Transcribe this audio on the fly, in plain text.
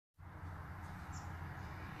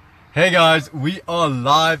Hey guys, we are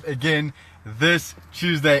live again this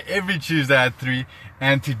Tuesday, every Tuesday at 3,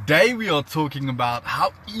 and today we are talking about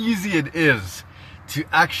how easy it is to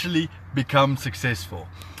actually become successful.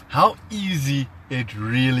 How easy it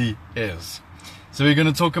really is. So we're going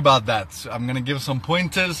to talk about that. So I'm going to give some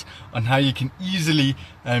pointers on how you can easily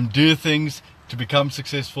do things to become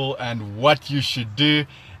successful and what you should do,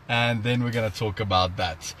 and then we're going to talk about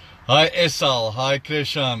that. Hi Esal, hi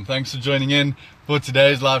Krishan, thanks for joining in for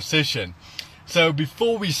today's live session. So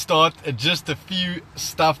before we start, just a few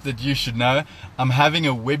stuff that you should know. I'm having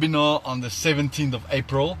a webinar on the 17th of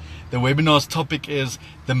April. The webinar's topic is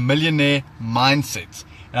the millionaire mindset.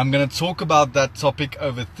 And I'm going to talk about that topic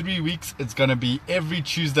over 3 weeks. It's going to be every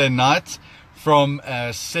Tuesday night from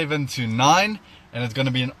 7 to 9. And it's going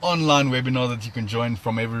to be an online webinar that you can join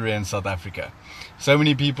from everywhere in South Africa. So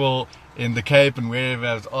many people in the Cape and wherever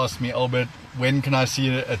have asked me, Albert, when can I see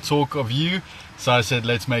a talk of you? So I said,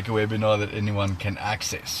 let's make a webinar that anyone can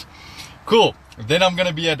access. Cool. Then I'm going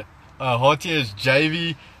to be at Hartier's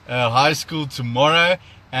JV High School tomorrow.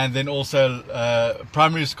 And then also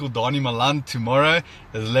Primary School Dani Malan tomorrow,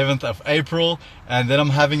 the 11th of April. And then I'm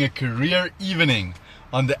having a career evening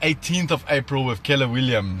on the 18th of April with Keller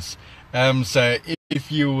Williams. So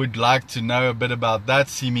if you would like to know a bit about that,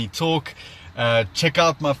 see me talk, check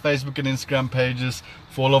out my Facebook and Instagram pages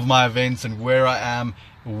for all of my events and where I am,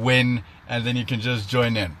 when, and then you can just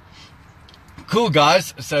join in. Cool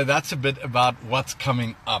guys, so that's a bit about what's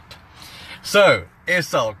coming up. So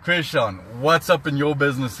Esal, Krishan, what's up in your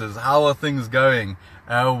businesses? How are things going?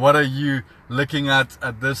 What are you looking at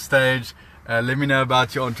this stage? Let me know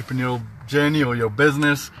about your entrepreneurial journey or your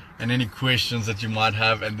business and any questions that you might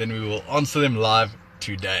have, and then we will answer them live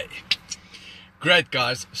today. Great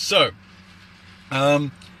guys. So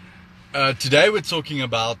today we're talking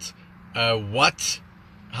about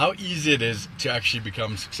how easy it is to actually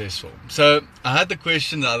become successful. So I had the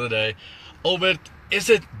question the other day, Albert, is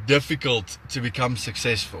it difficult to become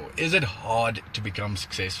successful? Is it hard to become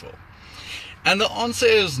successful? And the answer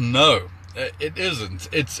is no, it isn't.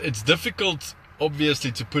 It's difficult,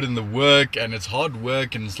 obviously, to put in the work, and it's hard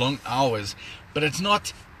work and it's long hours, but it's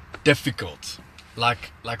not difficult,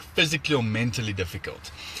 like physically or mentally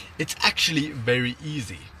difficult. It's actually very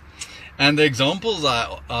easy. And the examples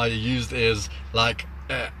I used is like,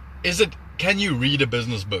 can you read a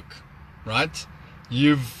business book, right?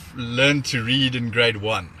 You've learned to read in grade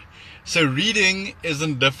 1. So reading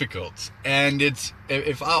isn't difficult. And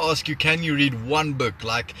if I ask you, can you read one book?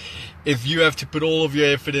 Like if you have to put all of your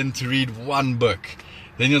effort in to read one book,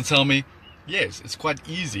 then you'll tell me, yes, it's quite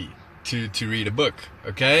easy to read a book.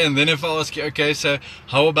 Okay. And then if I ask you, okay, so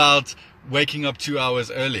how about waking up 2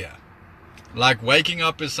 hours earlier? Like waking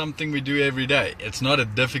up is something we do every day. It's not a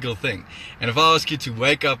difficult thing. And if I ask you to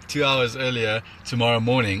wake up 2 hours earlier tomorrow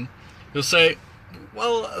morning, you'll say,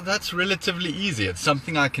 well, that's relatively easy. It's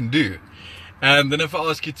something I can do. And then if I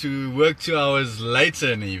ask you to work 2 hours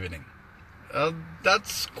later in the evening,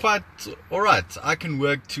 that's quite all right. I can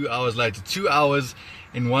work 2 hours later. 2 hours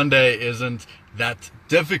in one day isn't that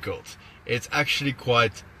difficult. It's actually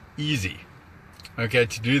quite easy, okay,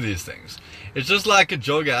 to do these things. It's just like a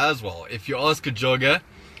jogger as well. If you ask a jogger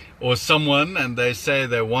or someone and they say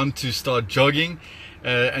they want to start jogging,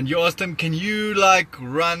 and you ask them, can you like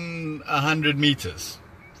run 100 meters?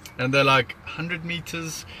 And they're like, 100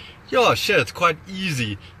 meters? Yeah, sure, it's quite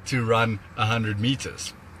easy to run 100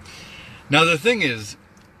 meters. Now the thing is,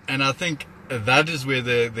 and I think that is where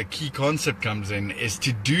the key concept comes in, is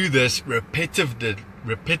to do this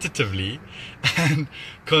repetitively and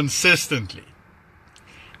consistently.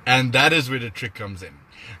 And that is where the trick comes in.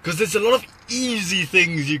 Because there's a lot of easy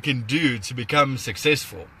things you can do to become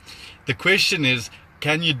successful. The question is,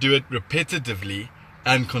 can you do it repetitively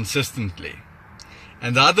and consistently?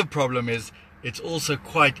 And the other problem is, it's also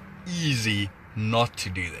quite easy not to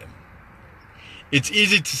do them. It's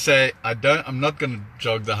easy to say, I'm not going to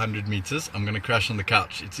jog the 100 meters. I'm going to crash on the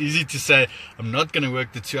couch. It's easy to say, I'm not going to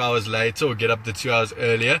work the 2 hours later or get up the 2 hours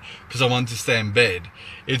earlier because I want to stay in bed.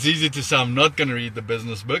 It's easy to say, I'm not going to read the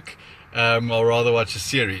business book. I'll rather watch a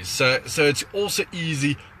series. So it's also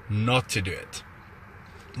easy not to do it.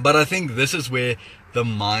 But I think this is where the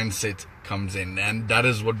mindset comes in, and that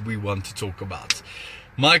is what we want to talk about.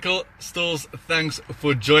 Michael Stills, thanks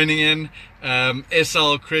for joining in.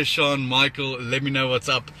 Esal, Krishan, Michael, let me know what's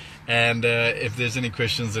up, and if there's any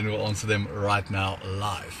questions, then we'll answer them right now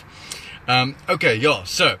live. Okay, yeah,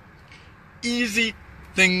 so easy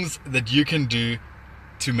things that you can do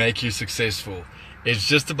to make you successful. It's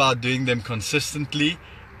just about doing them consistently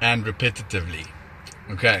and repetitively.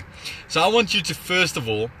 Okay, so I want you to first of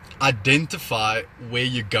all identify where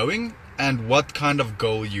you're going and what kind of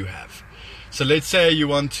goal you have. So let's say you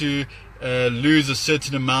want to lose a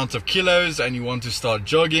certain amount of kilos and you want to start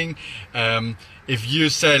jogging. If you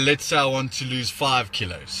say, let's say I want to lose 5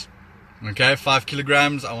 kilos. Okay, 5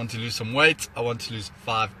 kilograms. I want to lose some weight. I want to lose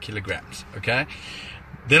 5 kilograms. Okay.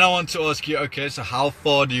 Then I want to ask you, okay, so how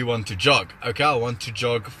far do you want to jog? Okay, I want to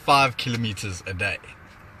jog 5 kilometers a day.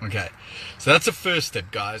 Okay, so that's the first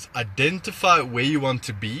step, guys. Identify where you want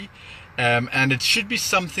to be, and it should be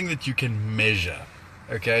something that you can measure.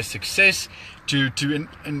 Okay, success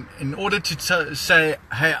in order to say,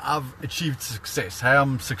 hey, I've achieved success, hey,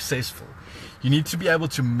 I'm successful, you need to be able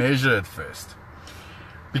to measure it first.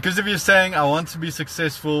 Because if you're saying, I want to be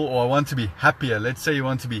successful, or I want to be happier, let's say you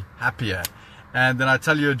want to be happier, and then I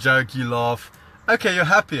tell you a joke, you laugh, okay, you're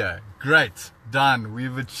happier, great, done,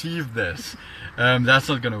 we've achieved this. That's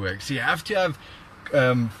not going to work. So you have to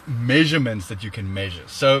have measurements that you can measure.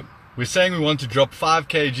 So we're saying we want to drop 5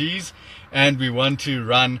 kgs and we want to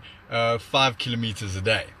run 5 kilometers a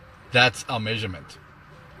day. That's our measurement.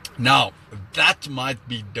 Now, that might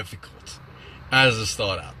be difficult as a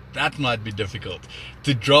start out. That might be difficult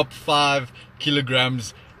to drop 5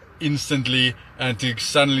 kilograms instantly and to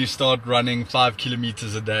suddenly start running 5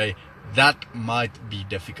 kilometers a day. That might be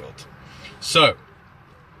difficult. So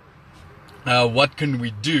what can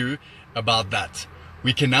we do about that?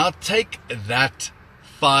 We can now take that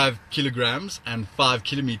 5 kilograms and 5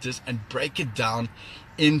 kilometers and break it down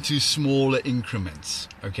into smaller increments.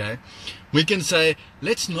 Okay, we can say,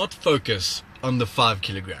 let's not focus on the 5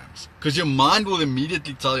 kilograms, because your mind will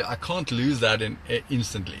immediately tell you, I can't lose that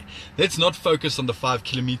instantly. Let's not focus on the 5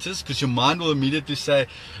 kilometers, because your mind will immediately say,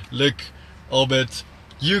 look, Albert,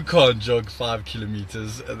 you can't jog 5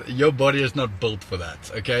 kilometers. Your body is not built for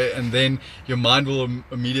that. Okay, and then your mind will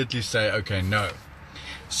immediately say, okay, no.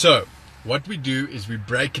 So what we do is we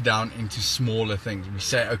break it down into smaller things. We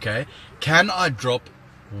say, okay, can I drop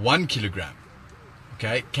 1 kilogram?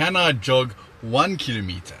 Okay, can I jog 1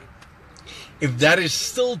 kilometer? If that is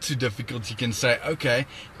still too difficult, you can say, okay,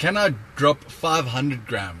 can I drop 500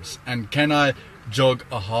 grams and can I jog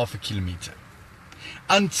a half a kilometer?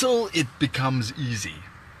 Until it becomes easy.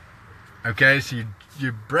 Okay, so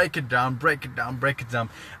you break it down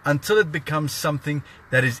until it becomes something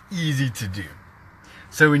that is easy to do.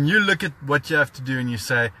 So when you look at what you have to do and you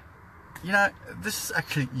say, you know, this is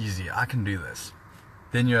actually easy, I can do this,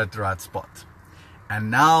 then you're at the right spot.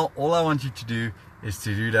 And now all I want you to do is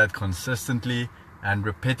to do that consistently and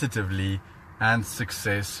repetitively, and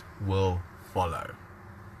success will follow.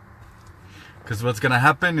 Because what's going to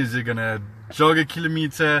happen is you're going to jog a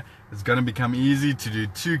kilometer, it's going to become easy to do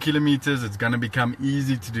 2 kilometers, it's going to become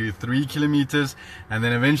easy to do 3 kilometers, and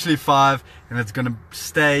then eventually 5, and it's going to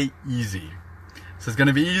stay easy. So it's going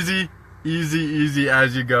to be easy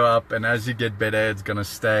as you go up, and as you get better, it's going to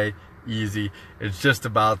stay easy. It's just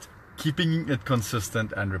about keeping it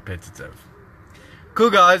consistent and repetitive. Cool,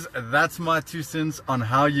 guys, that's my 2 cents on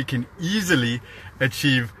how you can easily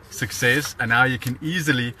achieve success and how you can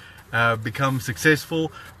easily become successful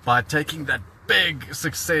by taking that big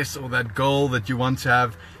success or that goal that you want to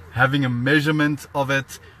have, having a measurement of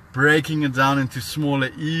it, breaking it down into smaller,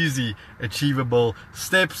 easy, achievable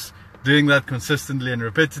steps, doing that consistently and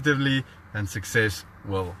repetitively, and success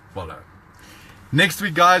will follow. Next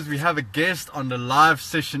week, guys, we have a guest on the live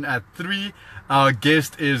session at 3. Our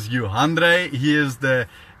guest is Johandre. He is the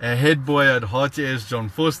head boy at HTS John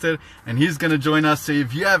Vorster, and he's going to join us. So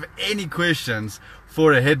if you have any questions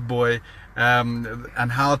for a head boy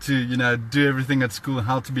and how to, you know, do everything at school,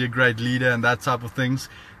 how to be a great leader and that type of things,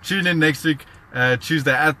 tune in next week,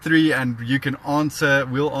 Tuesday at 3, and you can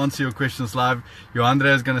we'll answer your questions live.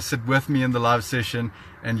 Johandre is going to sit with me in the live session,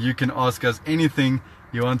 and you can ask us anything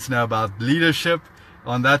you want to know about leadership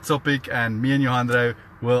on that topic, and me and Johandre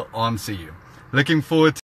will answer you. Looking forward to